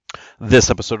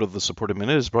This episode of the Supportive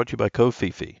Minute is brought to you by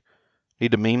Kofifi.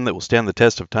 Need a meme that will stand the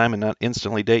test of time and not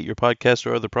instantly date your podcast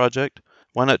or other project?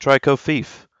 Why not try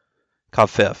Kofif?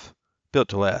 Kafef. Built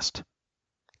to last.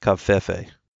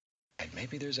 Kafefe.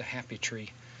 Maybe there's a happy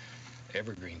tree,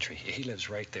 evergreen tree. He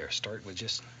lives right there. Start with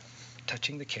just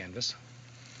touching the canvas.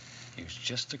 Use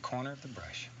just the corner of the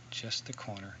brush, just the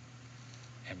corner,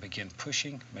 and begin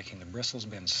pushing, making the bristles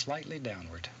bend slightly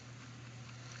downward.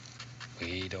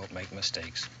 We don't make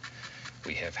mistakes.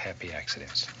 We have happy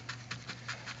accidents.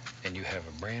 And you have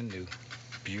a brand new,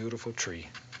 beautiful tree.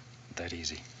 That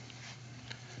easy.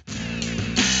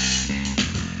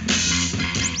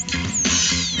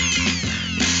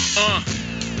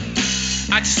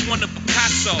 I just want a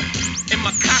Picasso in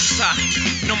my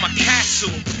casa, no my castle.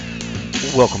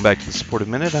 Welcome back to the Supportive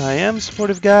Minute. I am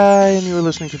Supportive Guy, and you are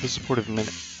listening to the Supportive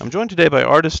Minute. I'm joined today by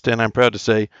artist, and I'm proud to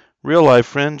say, real-life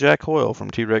friend Jack Hoyle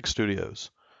from T-Rex Studios.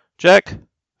 Jack,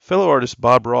 fellow artist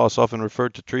Bob Ross often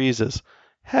referred to trees as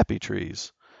happy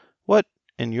trees. What,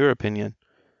 in your opinion,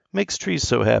 makes trees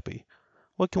so happy?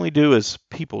 What can we do as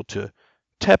people to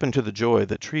tap into the joy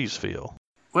that trees feel?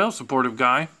 Well, Supportive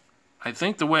Guy, I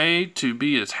think the way to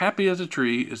be as happy as a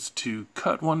tree is to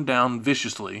cut one down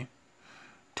viciously,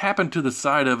 tap into the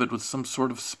side of it with some sort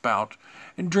of spout,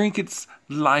 and drink its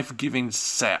life-giving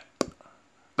sap.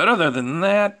 But other than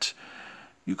that,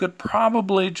 you could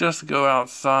probably just go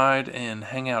outside and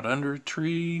hang out under a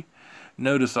tree,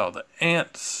 notice all the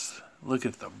ants, look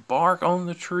at the bark on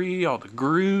the tree, all the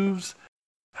grooves,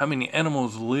 how many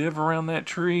animals live around that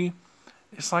tree.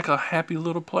 It's like a happy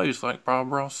little place, like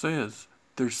Bob Ross says.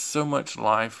 There's so much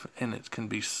life, and it can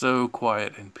be so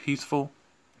quiet and peaceful.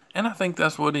 And I think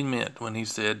that's what he meant when he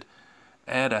said,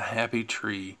 add a happy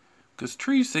tree. Because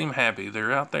trees seem happy.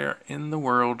 They're out there in the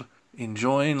world,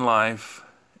 enjoying life,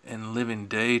 and living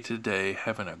day to day,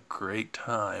 having a great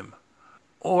time.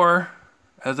 Or,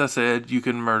 as I said, you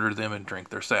can murder them and drink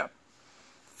their sap.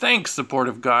 Thanks,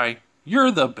 Supportive Guy.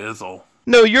 You're the bizzle.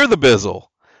 No, you're the bizzle.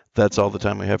 That's all the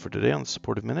time we have for today on the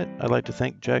Supportive Minute. I'd like to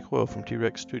thank Jack Hoyle from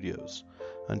T-Rex Studios.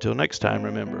 Until next time,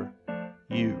 remember,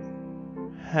 you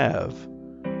have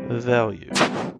value.